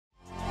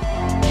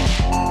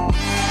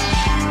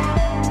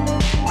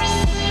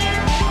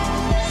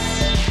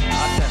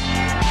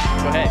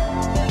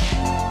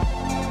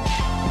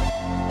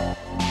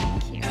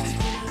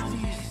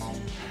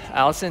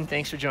Allison,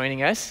 thanks for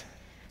joining us.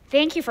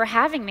 Thank you for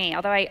having me,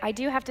 although I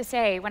do have to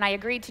say, when I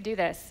agreed to do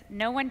this,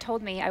 no one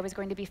told me I was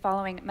going to be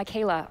following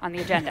Michaela on the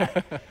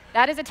agenda.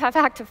 That is a tough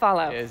act to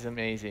follow. It is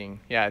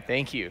amazing. Yeah,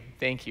 thank you.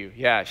 Thank you.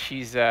 Yeah,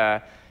 she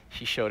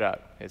showed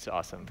up. It's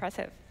awesome.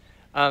 Impressive.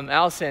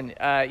 Allison,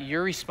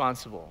 you're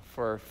responsible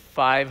for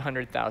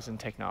 500,000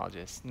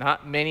 technologists.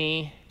 Not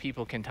many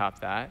people can top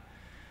that.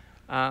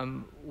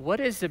 What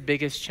is the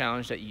biggest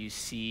challenge that you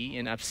see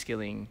in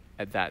upskilling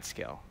at that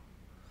scale?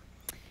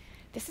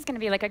 This is going to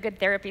be like a good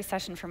therapy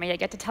session for me. I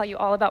get to tell you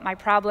all about my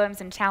problems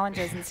and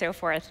challenges and so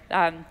forth.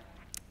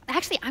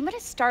 Actually, I'm going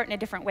to start in a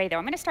different way, though.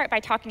 I'm going to start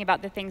by talking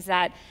about the things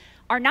that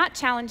are not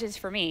challenges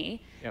for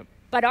me,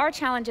 but are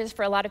challenges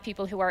for a lot of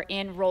people who are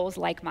in roles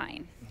like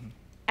mine.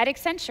 At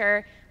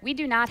Accenture, we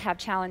do not have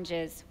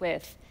challenges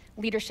with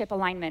leadership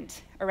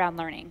alignment around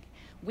learning.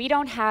 We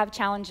don't have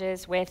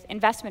challenges with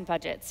investment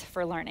budgets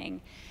for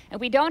learning. And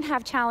we don't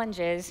have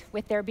challenges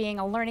with there being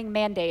a learning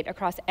mandate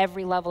across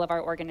every level of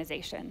our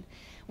organization.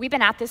 We've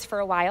been at this for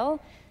a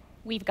while.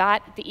 We've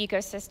got the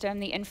ecosystem,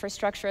 the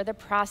infrastructure, the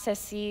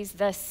processes,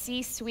 the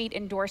C-suite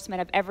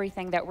endorsement of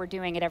everything that we're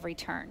doing at every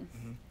turn.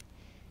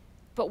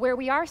 But where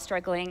we are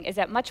struggling is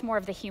at much more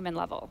of the human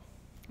level.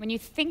 When you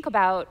think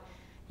about,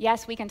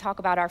 yes, we can talk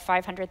about our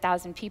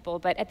 500,000 people,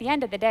 but at the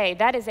end of the day,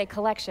 that is a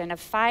collection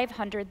of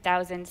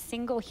 500,000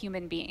 single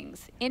human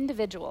beings,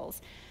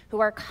 individuals, who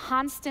are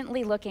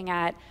constantly looking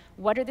at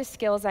what are the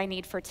skills I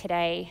need for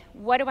today,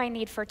 what do I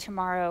need for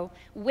tomorrow,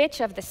 which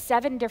of the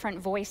 7 different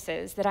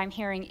voices that I'm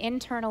hearing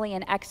internally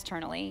and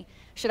externally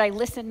should I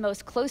listen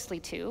most closely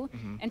to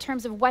in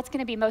terms of what's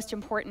going to be most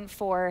important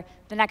for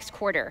the next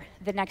quarter,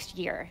 the next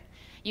year.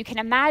 You can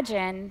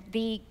imagine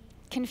the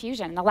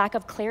confusion, the lack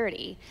of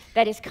clarity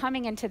that is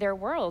coming into their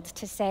world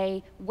to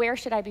say, where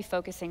should I be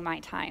focusing my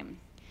time?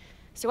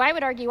 So I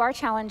would argue our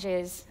challenge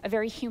is a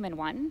very human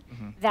one,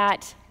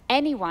 that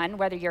anyone,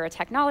 whether you're a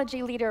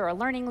technology leader or a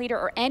learning leader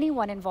or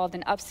anyone involved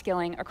in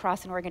upskilling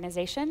across an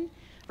organization,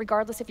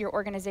 regardless if your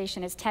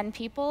organization is 10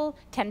 people,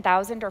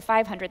 10,000, or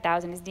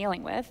 500,000 is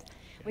dealing with,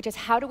 which is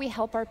how do we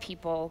help our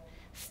people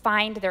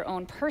find their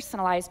own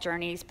personalized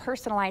journeys,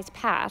 personalized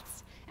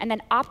paths, and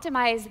then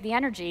optimize the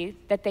energy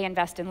that they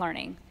invest in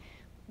learning,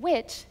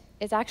 which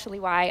is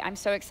actually why I'm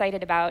so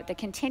excited about the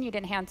continued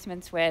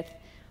enhancements with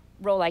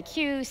Role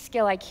IQ,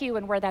 Skill IQ,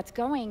 and where that's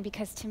going,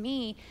 because to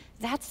me,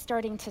 that's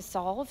starting to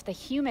solve the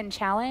human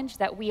challenge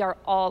that we are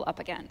all up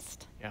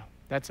against. Yeah,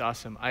 that's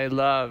awesome. I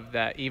love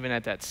that even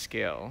at that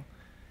scale,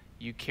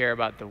 you care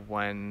about the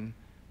one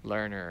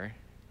learner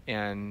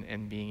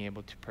and being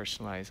able to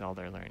personalize all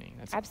their learning.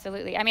 That's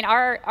absolutely. I mean,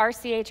 our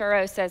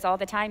CHRO says all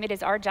the time, it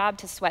is our job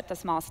to sweat the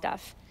small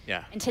stuff.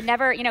 Yeah. And to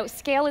never,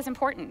 scale is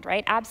important,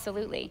 right?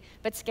 Absolutely.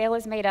 But scale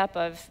is made up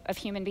of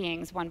human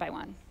beings one by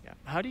one. Yeah.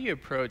 How do you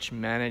approach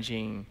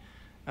managing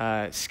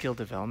skill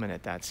development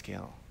at that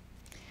scale?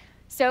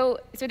 So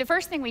the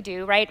first thing we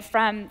do, right,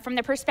 from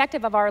the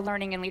perspective of our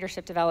learning and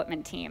leadership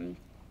development team,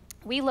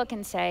 we look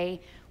and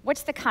say,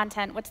 what's the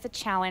content, what's the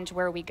challenge,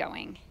 where are we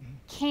going?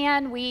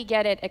 Can we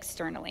get it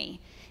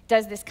externally?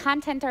 Does this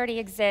content already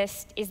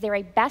exist? Is there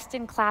a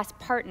best-in-class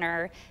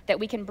partner that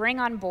we can bring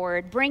on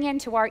board, bring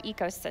into our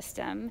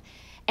ecosystem?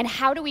 And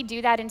how do we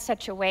do that in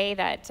such a way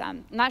that,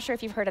 I'm not sure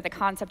if you've heard of the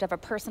concept of a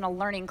personal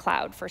learning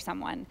cloud for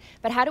someone,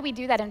 but how do we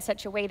do that in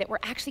such a way that we're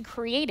actually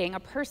creating a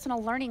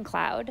personal learning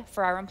cloud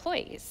for our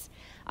employees?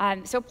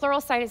 So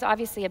Pluralsight is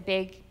obviously a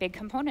big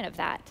component of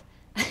that.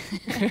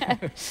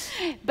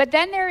 But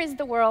then there is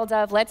the world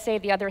of, let's say,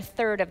 the other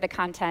third of the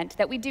content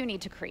that we do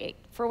need to create.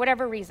 For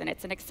whatever reason,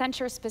 it's an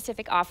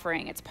Accenture-specific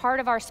offering, it's part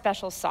of our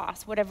special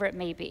sauce, whatever it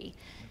may be.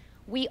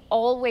 We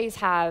always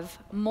have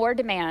more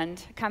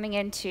demand coming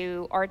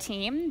into our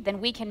team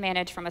than we can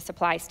manage from a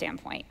supply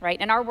standpoint, right?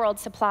 In our world,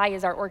 supply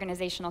is our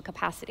organizational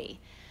capacity.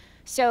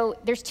 So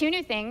there's 2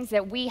 new things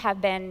that we have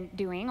been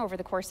doing over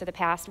the course of the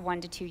past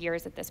 1 to 2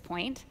 years at this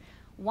point.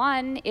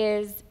 One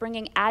is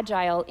bringing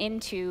Agile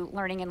into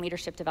learning and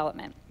leadership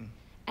development.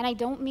 And I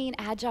don't mean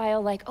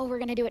Agile like, oh, we're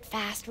going to do it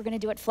fast, we're going to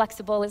do it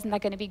flexible, isn't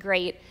that going to be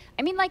great?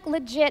 I mean like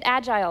legit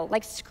Agile,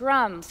 like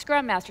Scrum,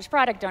 Scrum Masters,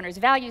 product owners,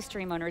 value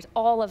stream owners,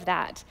 all of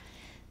that.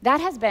 That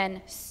has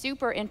been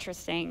super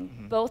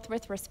interesting, both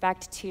with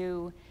respect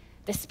to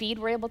the speed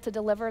we're able to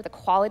deliver, the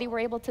quality we're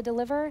able to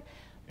deliver,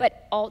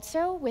 but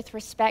also with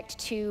respect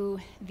to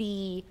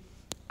the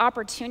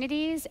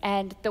opportunities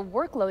and the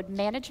workload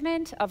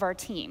management of our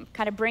team,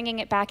 kind of bringing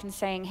it back and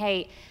saying,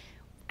 hey,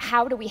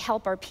 how do we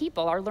help our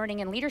people, our learning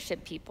and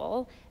leadership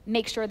people,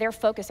 make sure they're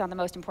focused on the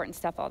most important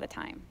stuff all the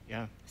time?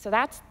 Yeah. So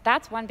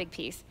that's one big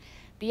piece.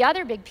 The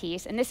other big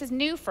piece, and this is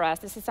new for us,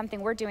 this is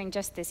something we're doing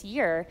just this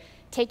year,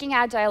 taking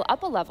Agile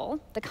up a level,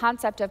 the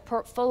concept of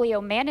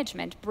portfolio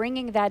management,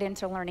 bringing that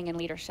into learning and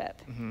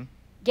leadership.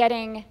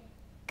 Getting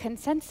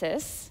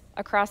consensus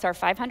across our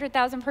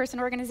 500,000 person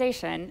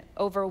organization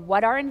over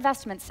what our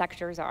investment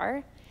sectors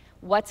are,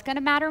 what's going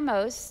to matter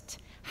most,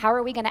 how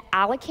are we going to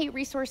allocate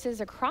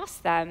resources across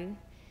them,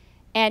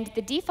 and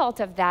the default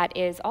of that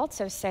is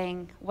also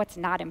saying what's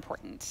not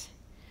important.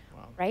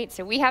 Wow. right?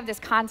 So we have this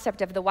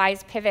concept of the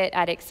wise pivot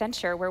at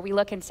Accenture where we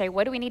look and say,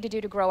 what do we need to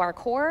do to grow our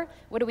core?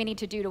 What do we need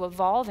to do to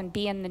evolve and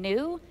be in the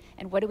new?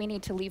 And what do we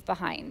need to leave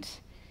behind?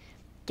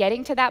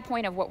 Getting to that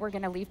point of what we're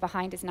going to leave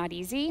behind is not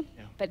easy,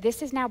 but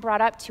this is now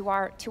brought up to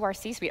our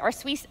C-suite. Our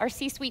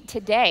C-suite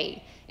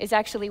today is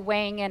actually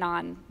weighing in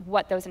on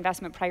what those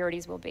investment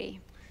priorities will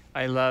be.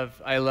 I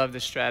love the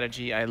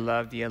strategy. I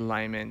love the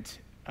alignment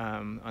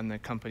on the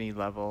company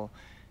level,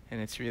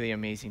 and it's really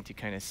amazing to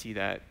kind of see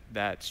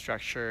that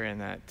structure and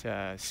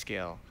that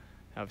scale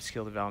of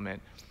skill development.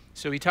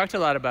 So we talked a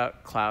lot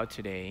about cloud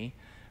today.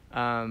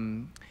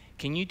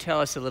 Can you tell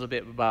us a little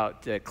bit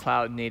about the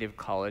Cloud Native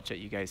College that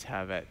you guys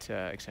have at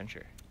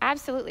Accenture?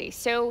 Absolutely.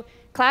 So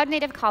Cloud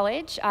Native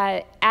College,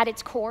 at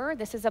its core,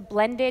 this is a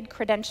blended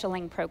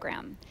credentialing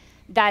program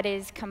that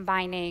is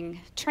combining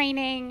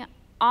training,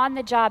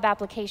 on-the-job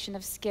application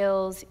of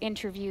skills,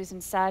 interviews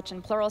and such,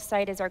 and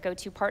Pluralsight is our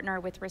go-to partner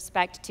with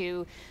respect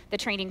to the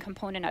training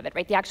component of it,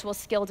 right? The actual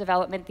skill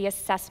development, the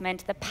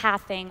assessment, the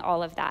pathing,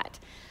 all of that.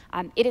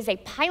 It is a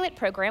pilot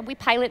program. We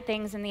pilot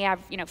things in the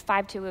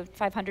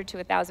 500 to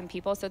 1,000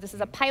 people, so this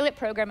is a pilot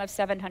program of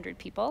 700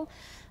 people.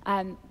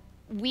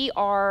 We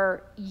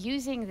are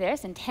using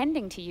this,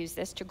 intending to use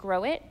this to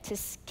grow it, to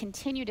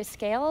continue to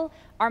scale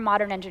our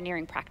modern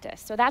engineering practice.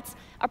 So that's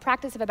a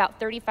practice of about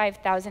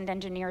 35,000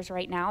 engineers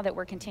right now that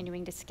we're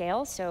continuing to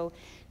scale. So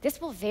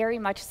this will very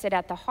much sit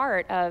at the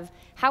heart of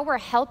how we're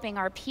helping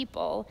our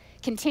people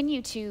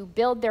continue to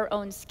build their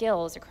own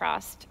skills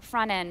across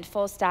front end,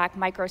 full stack,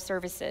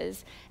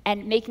 microservices,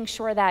 and making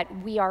sure that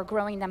we are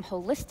growing them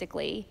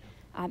holistically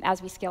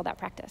as we scale that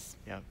practice.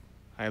 Yeah,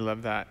 I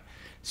love that.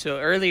 So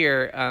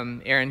earlier,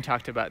 Aaron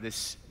talked about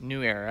this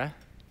new era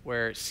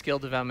where skill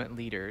development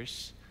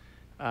leaders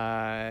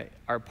are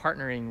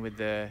partnering with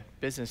the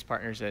business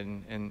partners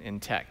in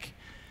tech.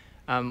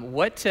 And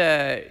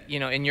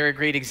you're a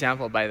great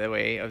example, by the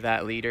way, of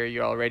that leader.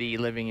 You're already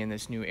living in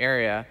this new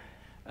area.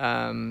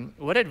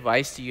 What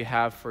advice do you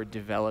have for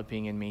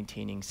developing and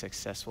maintaining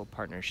successful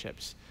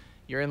partnerships?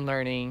 You're in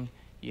learning.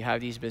 You have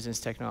these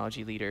business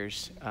technology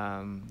leaders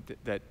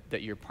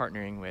that you're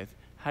partnering with.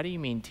 How do you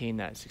maintain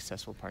that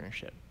successful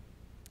partnership?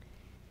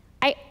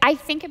 I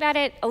think about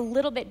it a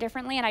little bit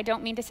differently, and I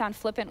don't mean to sound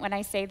flippant when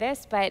I say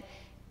this, but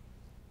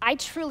I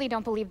truly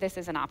don't believe this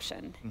is an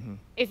option. Mm-hmm.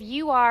 If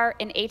you are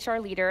an HR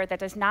leader that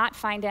does not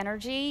find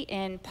energy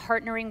in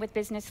partnering with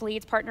business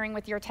leads, partnering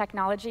with your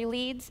technology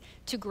leads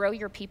to grow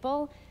your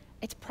people,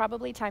 it's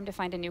probably time to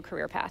find a new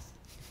career path.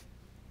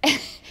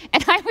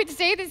 And I would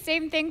say the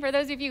same thing for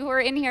those of you who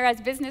are in here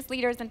as business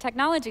leaders and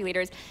technology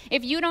leaders.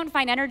 If you don't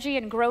find energy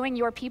in growing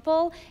your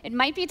people, it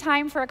might be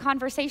time for a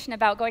conversation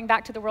about going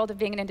back to the world of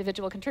being an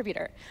individual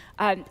contributor.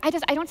 I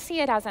don't see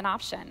it as an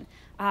option.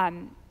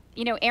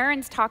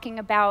 Aaron's talking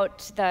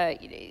about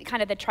the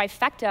kind of the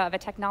trifecta of a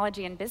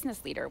technology and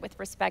business leader with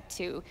respect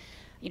to,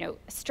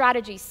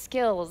 strategy,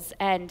 skills,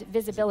 and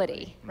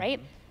visibility, right?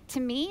 To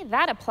me,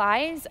 that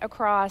applies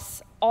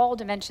across all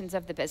dimensions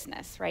of the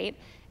business, right?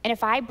 And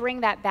if I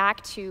bring that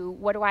back to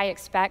what do I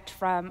expect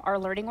from our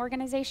learning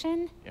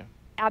organization,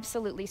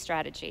 absolutely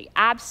strategy,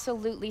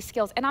 absolutely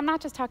skills. And I'm not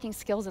just talking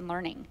skills and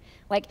learning.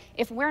 Like,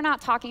 if we're not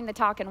talking the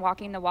talk and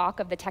walking the walk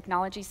of the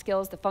technology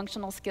skills, the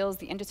functional skills,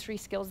 the industry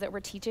skills that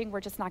we're teaching,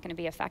 we're just not going to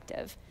be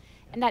effective.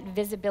 And that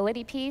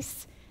visibility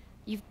piece,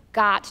 you've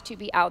got to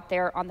be out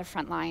there on the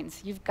front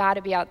lines. You've got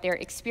to be out there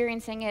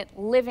experiencing it,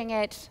 living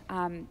it,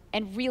 and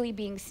really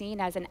being seen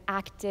as an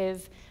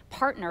active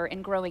partner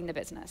in growing the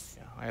business.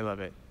 Yeah, I love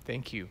it.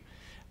 Thank you.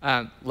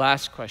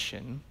 Last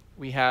question.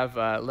 We have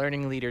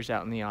learning leaders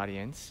out in the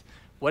audience.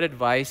 What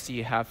advice do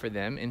you have for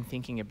them in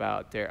thinking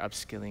about their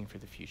upskilling for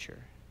the future?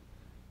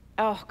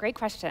 Oh, great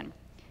question.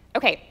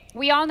 Okay,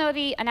 we all know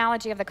the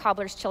analogy of the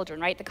cobbler's children,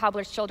 right? The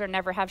cobbler's children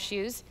never have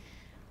shoes.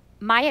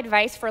 My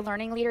advice for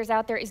learning leaders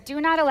out there is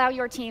do not allow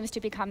your teams to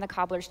become the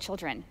cobbler's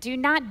children. Do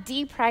not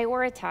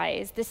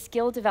deprioritize the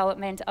skill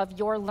development of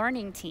your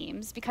learning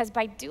teams, because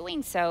by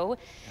doing so,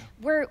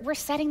 we're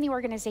setting the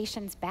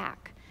organizations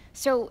back.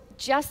 So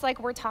just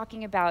like we're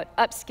talking about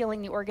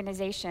upskilling the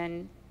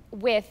organization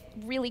with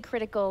really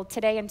critical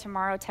today and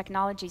tomorrow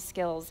technology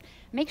skills,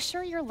 make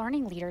sure your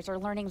learning leaders are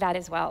learning that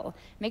as well.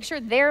 Make sure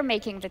they're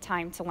making the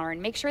time to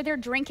learn. Make sure they're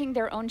drinking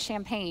their own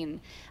champagne,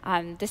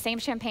 the same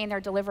champagne they're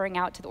delivering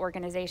out to the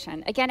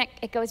organization. Again,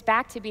 it goes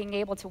back to being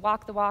able to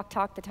walk the walk,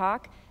 talk the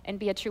talk, and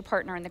be a true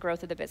partner in the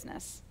growth of the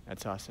business.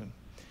 That's awesome.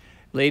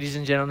 Ladies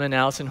and gentlemen,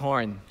 Allison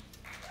Horn,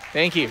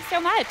 thank you. Thank you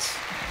so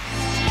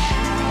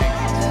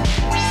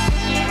much.